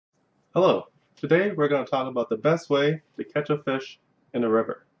Hello, today we're going to talk about the best way to catch a fish in a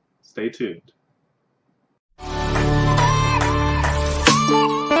river. Stay tuned.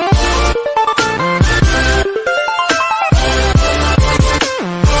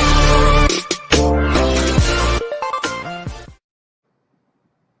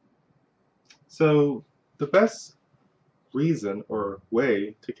 So, the best reason or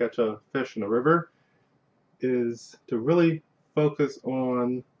way to catch a fish in a river is to really focus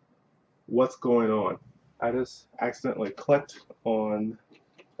on what's going on. I just accidentally clicked on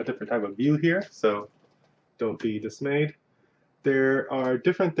a different type of view here, so don't be dismayed. There are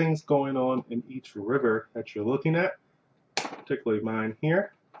different things going on in each river that you're looking at, particularly mine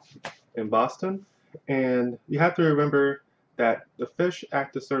here in Boston. And you have to remember that the fish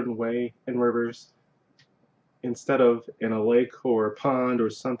act a certain way in rivers instead of in a lake or a pond or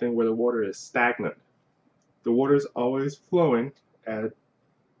something where the water is stagnant. The water is always flowing at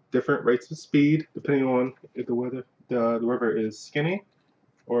different rates of speed depending on if the river is skinny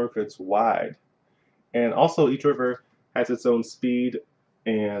or if it's wide. And also each river has its own speed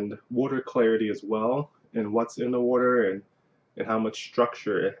and water clarity as well, and what's in the water and how much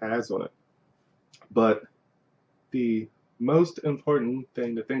structure it has on it. But the most important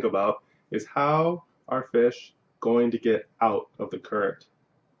thing to think about is how are fish going to get out of the current?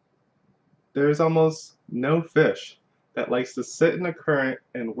 There's almost no fish that likes to sit in a current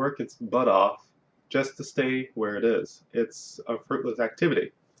and work its butt off just to stay where it is. It's a fruitless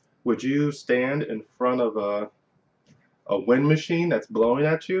activity. Would you stand in front of a wind machine that's blowing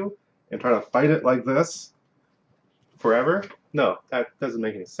at you and try to fight it like this forever? No, that doesn't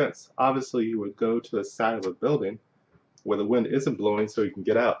make any sense. Obviously, you would go to the side of a building where the wind isn't blowing so you can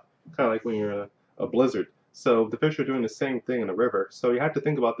get out. Kind of like when you're in a blizzard. So the fish are doing the same thing in a river. So you have to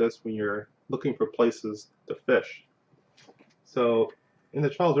think about this when you're looking for places to fish. So in the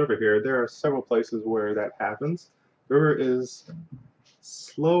Charles River here, there are several places where that happens. The river is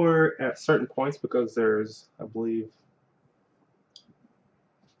slower at certain points because there's, I believe,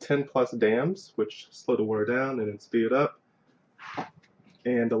 10 plus dams, which slow the water down and then speed it up.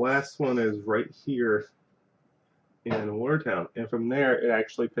 And the last one is right here in Watertown. And from there, it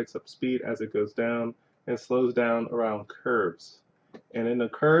actually picks up speed as it goes down and slows down around curves. And in the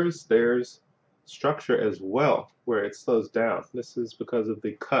curves, there's structure as well where it slows down. This is because of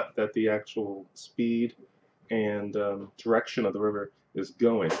the cut that the actual speed and direction of the river is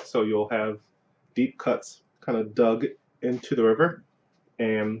going. So you'll have deep cuts kind of dug into the river,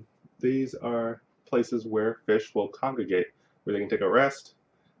 and these are places where fish will congregate, where they can take a rest,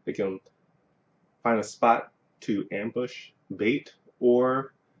 they can find a spot to ambush bait,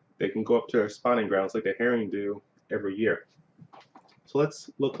 or they can go up to their spawning grounds like the herring do every year. So let's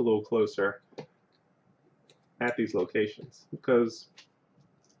look a little closer at these locations, because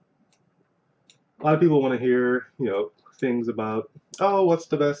a lot of people want to hear, things about, oh, what's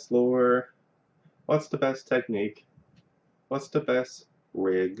the best lure? What's the best technique? What's the best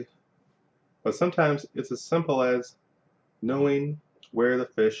rig? But sometimes it's as simple as knowing where the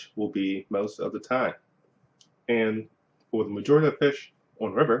fish will be most of the time. And for the majority of fish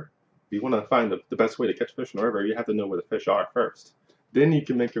on river, if you want to find the best way to catch fish on the river, you have to know where the fish are first. Then you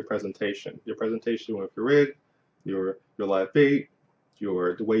can make your presentation. Your presentation with your rig, your live bait,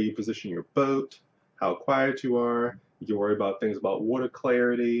 the way you position your boat, how quiet you are. You can worry about things about water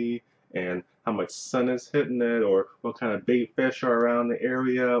clarity and how much sun is hitting it, or what kind of bait fish are around the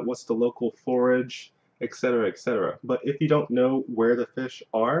area, what's the local forage, etc., etc. But if you don't know where the fish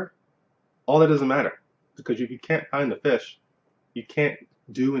are, all that doesn't matter, because if you can't find the fish, you can't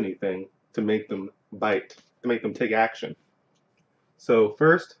do anything to make them bite, to make them take action. So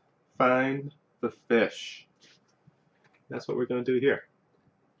first, find the fish. That's what we're going to do here.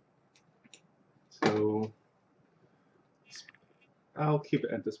 So I'll keep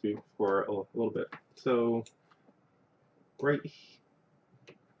it at this view for a little bit. So right,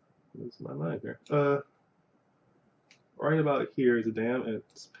 where's my line here? Right about here is a dam, and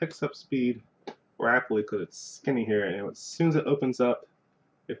it picks up speed rapidly because it's skinny here, and as soon as it opens up,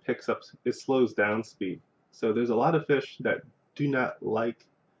 it slows down speed. So there's a lot of fish that do not like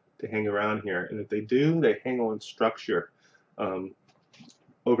to hang around here, and if they do, they hang on structure,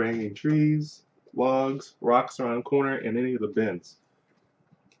 overhanging trees, logs, rocks around the corner, and any of the bends.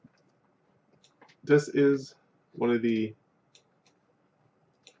 This is one of the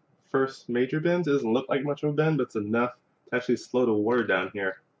first major bends. It doesn't look like much of a bend, but it's enough to actually slow the water down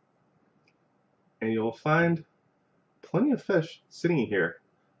here. And you'll find plenty of fish sitting here.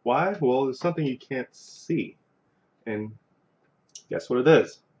 Why? Well, there's something you can't see. And guess what it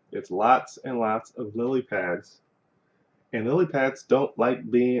is? It's lots and lots of lily pads And lily pads don't like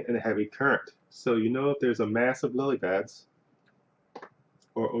being in a heavy current. So you know if there's a mass of lily pads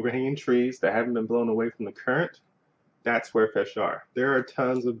or overhanging trees that haven't been blown away from the current, that's where fish are. There are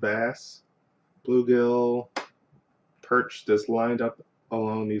tons of bass, bluegill, perch just lined up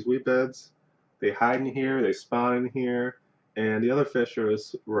along these weed beds. They hide in here, they spawn in here, and the other fish are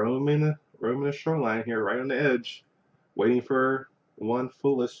just roaming the shoreline here right on the edge, waiting for one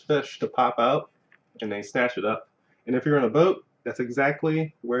foolish fish to pop out, and they snatch it up. And if you're on a boat, that's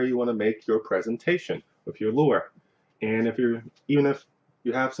exactly where you want to make your presentation with your lure. And even if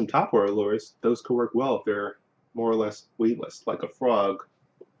you have some topwater lures, those could work well if they're more or less weedless, like a frog.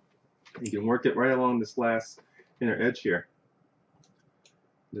 You can work it right along this last inner edge here.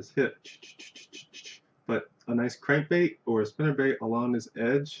 Just hit. But a nice crankbait or a spinnerbait along this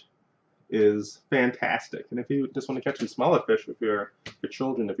edge is fantastic. And if you just want to catch some smaller fish with your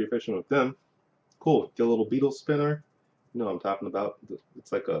children, if you're fishing with them, cool. Get a little beetle spinner. You know what I'm talking about.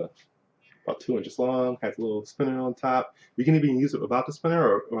 It's like about 2 inches long, has a little spinner on top. You can even use it without the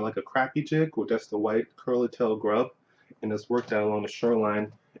spinner or like a crappie jig with just the white curly tail grub, and it's worked out along the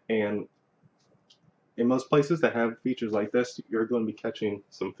shoreline. And in most places that have features like this, you're going to be catching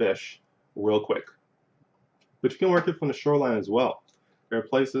some fish real quick. But you can work it from the shoreline as well. There are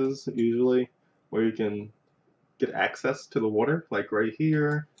places usually where you can get access to the water, like right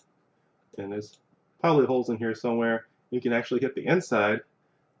here, and there's probably holes in here somewhere. You can actually hit the inside,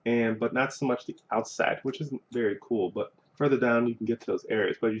 but not so much the outside, which isn't very cool. But further down, you can get to those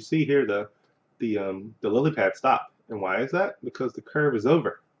areas. But you see here the lily pad stop, and why is that? Because the curve is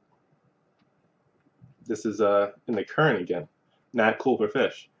over. This is in the current again. Not cool for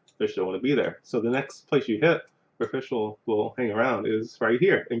fish. Fish don't want to be there. So the next place you hit where fish will hang around is right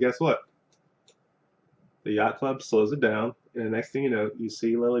here. And guess what? The yacht club slows it down, and the next thing you know, you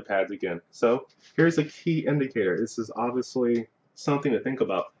see lily pads again. So here's a key indicator. This is obviously something to think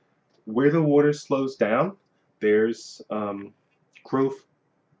about. Where the water slows down, there's growth,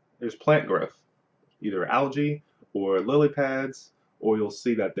 there's plant growth, either algae or lily pads, or you'll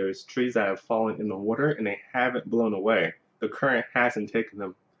see that there's trees that have fallen in the water and they haven't blown away. The current hasn't taken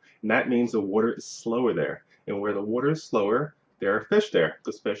them. And that means the water is slower there. And where the water is slower, there are fish there,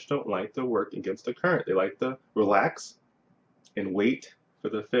 because fish don't like to work against the current. They like to relax and wait for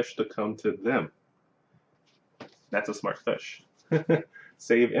the fish to come to them. That's a smart fish.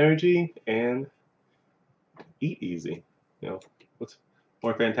 Save energy and eat easy. You know, what's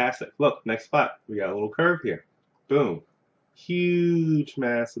more fantastic? Look, next spot. We got a little curve here. Boom. Huge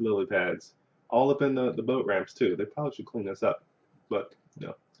mass of lily pads. All up in the boat ramps too. They probably should clean this up. But,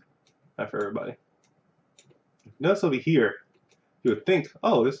 no, not for everybody. Notice over here, you would think,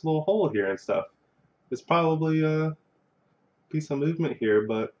 oh, there's a little hole here and stuff. There's probably be some movement here,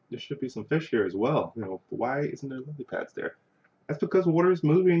 but there should be some fish here as well. You know, why isn't there lily pads there? That's because water is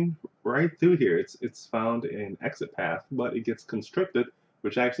moving right through here. It's found an exit path, but it gets constricted,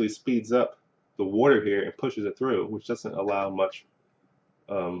 which actually speeds up the water here and pushes it through, which doesn't allow much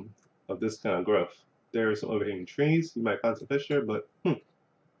of this kind of growth. There are some overhanging trees. You might find some fish here, but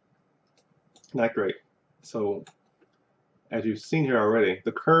not great. So, as you've seen here already,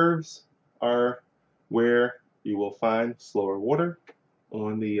 the curves are where you will find slower water.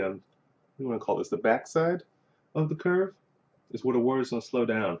 On the, we want to call this the backside of the curve, is where the water is going to slow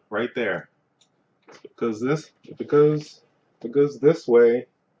down, right there. Because if it goes this way,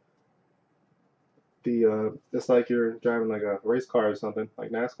 it's like you're driving like a race car or something,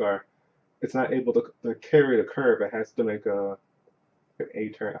 like NASCAR. It's not able to carry the curve. It has to make an A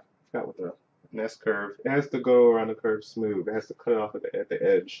turn. I forgot what the S curve. It has to go around the curve smooth. It has to cut it off at the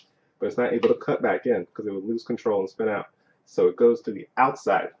edge, but it's not able to cut back in because it would lose control and spin out. So it goes to the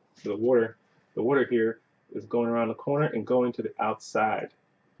outside. So the water here is going around the corner and going to the outside,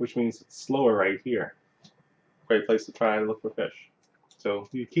 which means it's slower right here. Great place to try and look for fish. So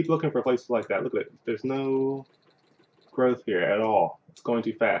you keep looking for places like that. Look at it. There's no growth here at all. It's going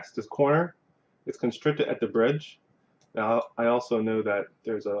too fast. This corner, it's constricted at the bridge. Now I also know that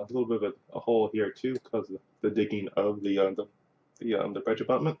there's a little bit of a hole here too because of the digging of the bridge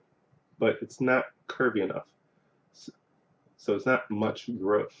abutment, but it's not curvy enough. So it's not much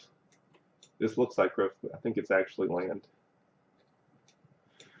growth. This looks like growth, but I think it's actually land.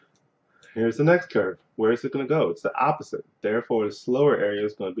 Here's the next curve. Where is it going to go? It's the opposite. Therefore, the slower area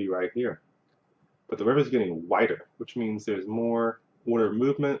is going to be right here. But the river is getting wider, which means there's more water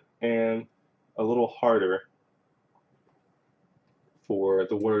movement and a little harder for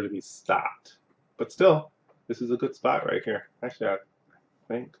the water to be stopped. But still, this is a good spot right here. Actually, I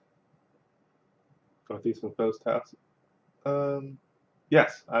think. Northeastern Post House.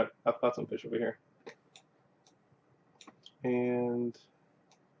 Yes, I've got some fish over here. And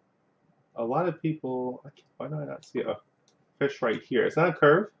a lot of people, why do I not see a fish right here? It's not a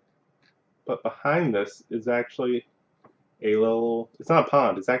curve, but behind this is actually a little, it's not a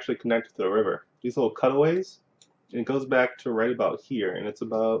pond, it's actually connected to the river. These little cutaways, and it goes back to right about here, and it's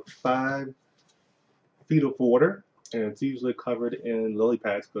about 5 feet of water, and it's usually covered in lily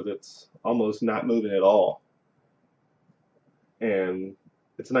pads because it's almost not moving at all. And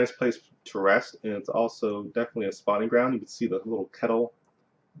it's a nice place to rest, and it's also definitely a spawning ground. You can see the little kettle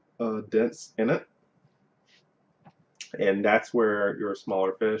dents in it, and that's where your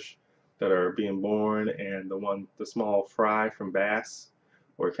smaller fish that are being born and the small fry from bass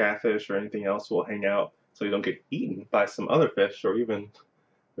or catfish or anything else will hang out so you don't get eaten by some other fish or even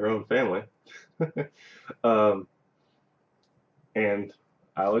their own family. um, and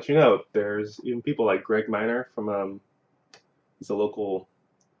I'll let you know, there's even people like Greg Miner from he's a local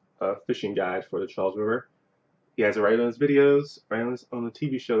fishing guide for the Charles River. He has it right on his videos, right on the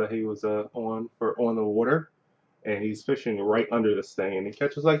TV show that he was on for On the Water, and he's fishing right under this thing, and he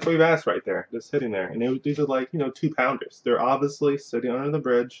catches like 3 bass right there, just sitting there. And these are like 2-pounders. They're obviously sitting under the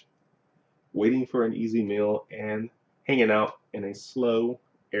bridge, waiting for an easy meal and hanging out in a slow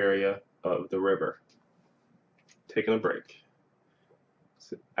area of the river, taking a break.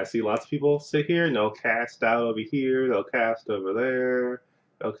 I see lots of people sit here and they'll cast out over here, they'll cast over there,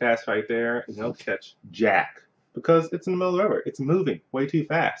 they'll cast right there, and they'll catch jack because it's in the middle of the river. It's moving way too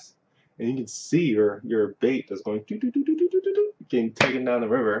fast, and you can see your bait is going doo doo doo doo doo doo doo, getting taken down the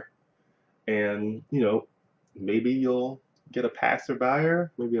river, and maybe you'll get a passerby,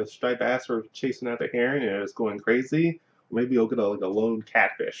 maybe a striped bass or chasing after herring and it's going crazy, or maybe you'll get like a lone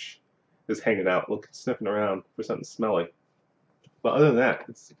catfish just hanging out, looking, sniffing around for something smelly. But other than that,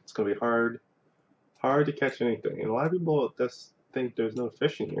 it's going to be hard to catch anything. And a lot of people just think there's no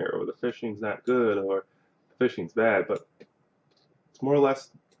fishing here, or the fishing's not good, or the fishing's bad. But it's more or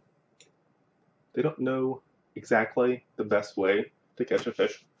less they don't know exactly the best way to catch a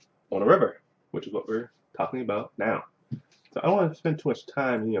fish on a river, which is what we're talking about now. So I don't want to spend too much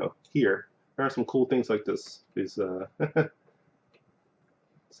time, here. There are some cool things like this. It's like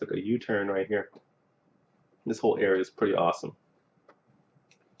a U-turn right here. This whole area is pretty awesome.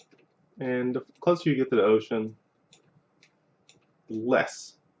 And the closer you get to the ocean, the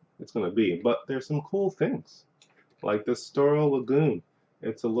less it's going to be. But there's some cool things, like the Storrow Lagoon.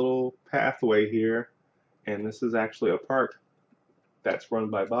 It's a little pathway here, and this is actually a park that's run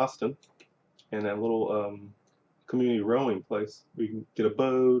by Boston, and that little community rowing place where you can get a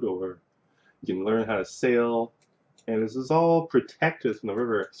boat or you can learn how to sail. And this is all protected from the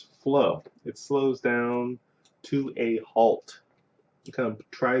river's flow. It slows down to a halt. It kind of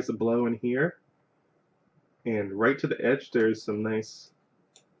tries to blow in here, and right to the edge there's some nice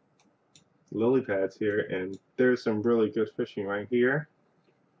lily pads here, and there's some really good fishing right here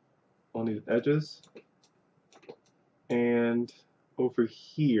on these edges. And over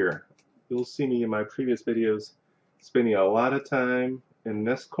here, you'll see me in my previous videos spending a lot of time in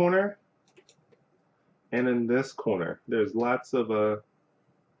this corner and in this corner. There's lots of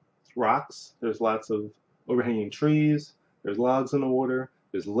rocks, there's lots of overhanging trees, there's logs in the water,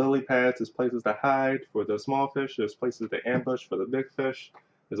 there's lily pads, there's places to hide for the small fish, there's places to ambush for the big fish.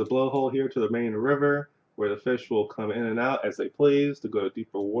 There's a blowhole here to the main river where the fish will come in and out as they please to go to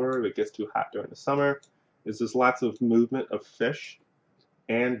deeper water if it gets too hot during the summer. There's just lots of movement of fish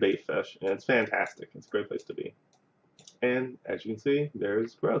and bait fish, and it's fantastic. It's a great place to be. And as you can see,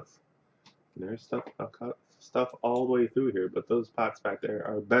 there's growth. And there's stuff all the way through here, but those pots back there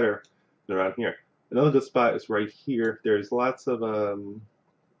are better than around here. Another good spot is right here. There's lots of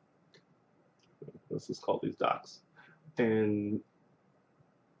let's just call these docks, and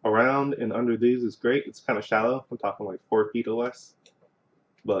around and under these is great. It's kind of shallow. I'm talking like 4 feet or less,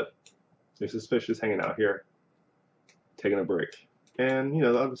 but there's this fish just hanging out here, taking a break. And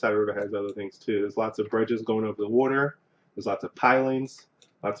the other side of the river has other things too. There's lots of bridges going over the water. There's lots of pilings,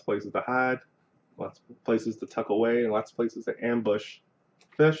 lots of places to hide, lots of places to tuck away, and lots of places to ambush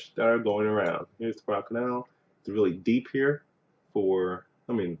fish that are going around. Here's the Corral Canal. It's really deep here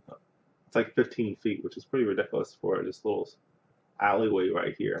it's like 15 feet, which is pretty ridiculous for this little alleyway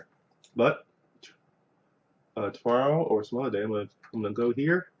right here. But tomorrow or some other day, I'm gonna go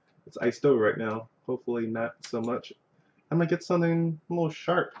here. It's iced over right now. Hopefully not so much. I'm gonna get something a little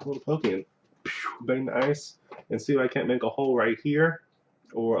sharp, a little pokey, and bang the ice and see if I can't make a hole right here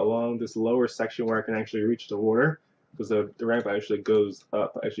or along this lower section where I can actually reach the water, because the ramp actually goes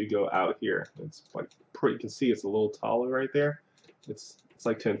up as you go out here. It's like you can see it's a little taller right there. It's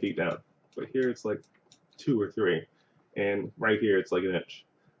like 10 feet down, but here it's like 2 or 3, and right here it's like an inch.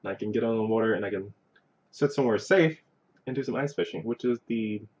 And I can get on the water and I can sit somewhere safe and do some ice fishing, which is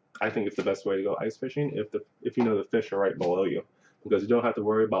I think it's the best way to go ice fishing if you know the fish are right below you, because you don't have to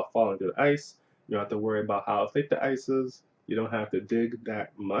worry about falling to the ice. You don't have to worry about how thick the ice is. You don't have to dig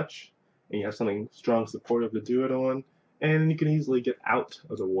that much, and you have something strong, supportive to do it on. And you can easily get out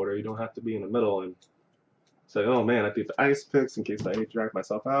of the water. You don't have to be in the middle and say, "Oh man, I have to get the ice picks in case I need to drag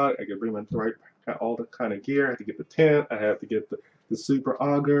myself out. I can bring my right all the kind of gear. I have to get the tent. I have to get the super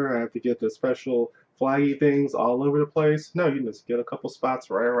auger. I have to get the special flaggy things all over the place." No, you can just get a couple spots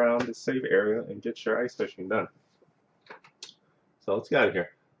right around the safe area and get your ice fishing done. So let's get out of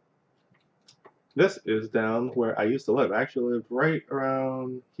here. This is down where I used to live. I actually lived right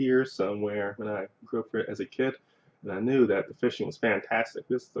around here somewhere when I grew up here as a kid, and I knew that the fishing was fantastic.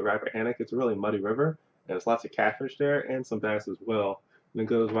 This is the Rappahannock. It's a really muddy river, and there's lots of catfish there and some bass as well. And it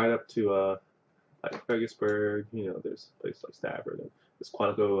goes right up to like Fredericksburg. There's a place like Stafford, and there's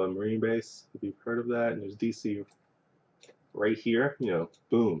Quantico Marine Base, if you've heard of that, and there's DC right here.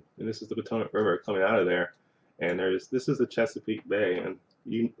 Boom, and this is the Potomac River coming out of there, and this is the Chesapeake Bay, and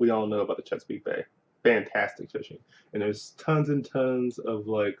we all know about the Chesapeake Bay. Fantastic fishing, and there's tons and tons of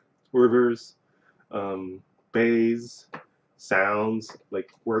like rivers, bays, sounds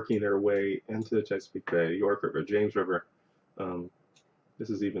like working their way into the Chesapeake Bay, York River, James River. This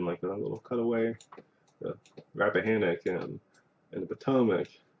is even like a little cutaway, the Rappahannock and the Potomac,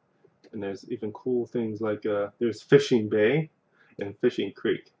 and there's even cool things like there's Fishing Bay and Fishing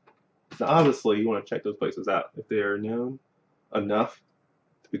Creek. Now, obviously, you want to check those places out if they are known enough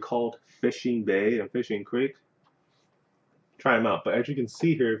to be called Fishing Bay and Fishing Creek. Try them out. But as you can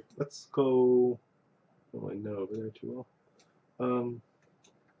see here, let's go. I don't really know over there too well.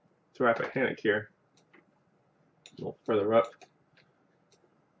 To Rappahannock here, a little further up.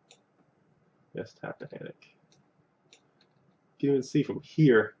 Yes, Rappahannock. You can even see from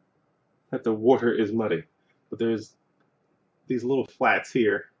here that the water is muddy, but there's these little flats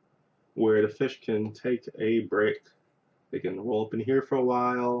here where the fish can take a break. They can roll up in here for a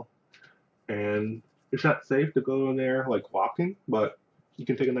while, and it's not safe to go in there like walking, but you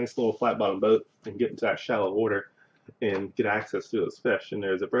can take a nice little flat bottom boat and get into that shallow water and get access to those fish. And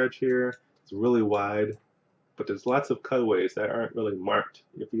there's a bridge here. It's really wide, but there's lots of cutaways that aren't really marked.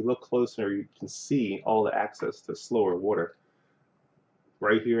 If you look closer, you can see all the access to slower water.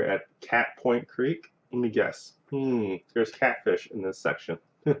 Right here at Cat Point Creek, let me guess. There's catfish in this section.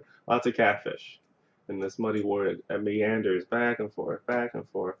 Lots of catfish in this muddy water that meanders back and forth, back and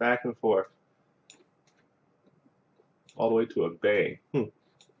forth, back and forth, all the way to a bay. And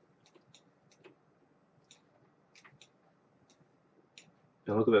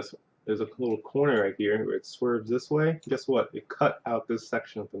look at this. There's a little corner right here where it swerves this way. Guess what? It cut out this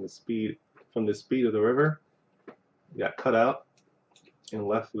section from the speed of the river. It got cut out and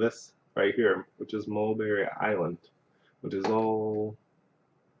left this right here, which is Mulberry Island, which is all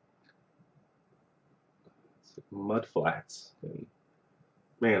mud flats. And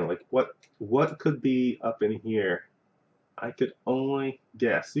man, like what could be up in here? I could only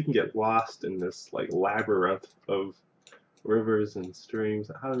guess. You can get lost in this like labyrinth of rivers and streams.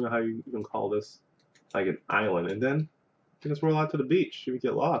 I don't know how you even call this, like an island. And then you just roll out to the beach. You would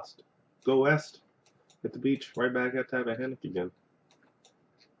get lost. Go west, hit the beach, right back at Rappahannock again.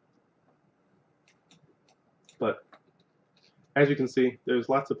 But as you can see, there's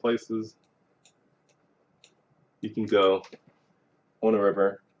lots of places you can go on a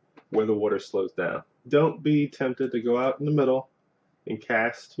river where the water slows down. Don't be tempted to go out in the middle and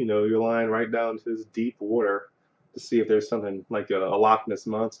cast, your line right down to this deep water to see if there's something like a Loch Ness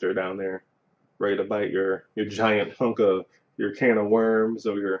monster down there ready to bite your giant hunk of your can of worms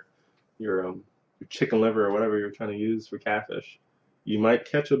or your chicken liver or whatever you're trying to use for catfish. You might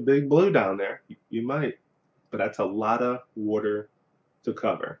catch a big blue down there. You might, but that's a lot of water to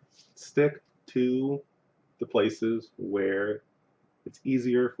cover. Stick to the places where it's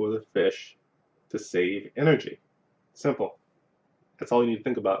easier for the fish to save energy. Simple. That's all you need to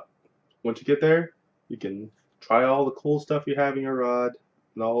think about. Once you get there, you can try all the cool stuff you have in your rod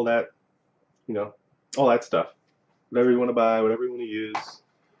and all that, all that stuff. Whatever you want to buy, whatever you want to use,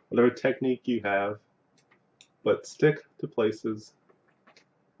 whatever technique you have, but stick to places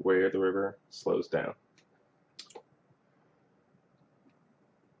where the river slows down.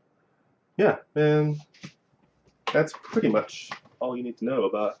 Yeah, and that's pretty much all you need to know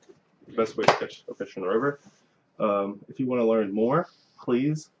about the best way to catch a fish in the river. If you want to learn more,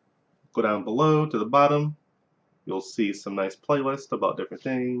 please go down below to the bottom. You'll see some nice playlists about different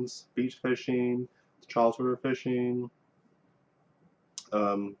things: beach fishing, Charles River fishing,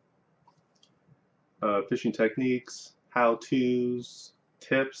 fishing techniques, how-tos,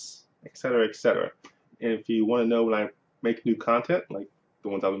 tips, etc., etc. And if you want to know when I make new content, like the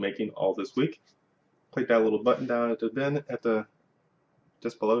ones I'll be making all this week, click that little button down at the bin at the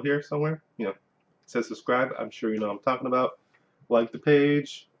just below here somewhere. You know, it says subscribe. I'm sure you know what I'm talking about. Like the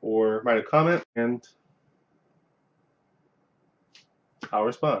page or write a comment, and I'll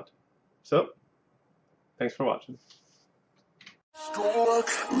respond. So, thanks for watching. Let's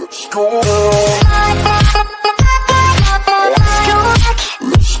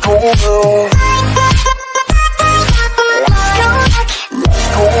go.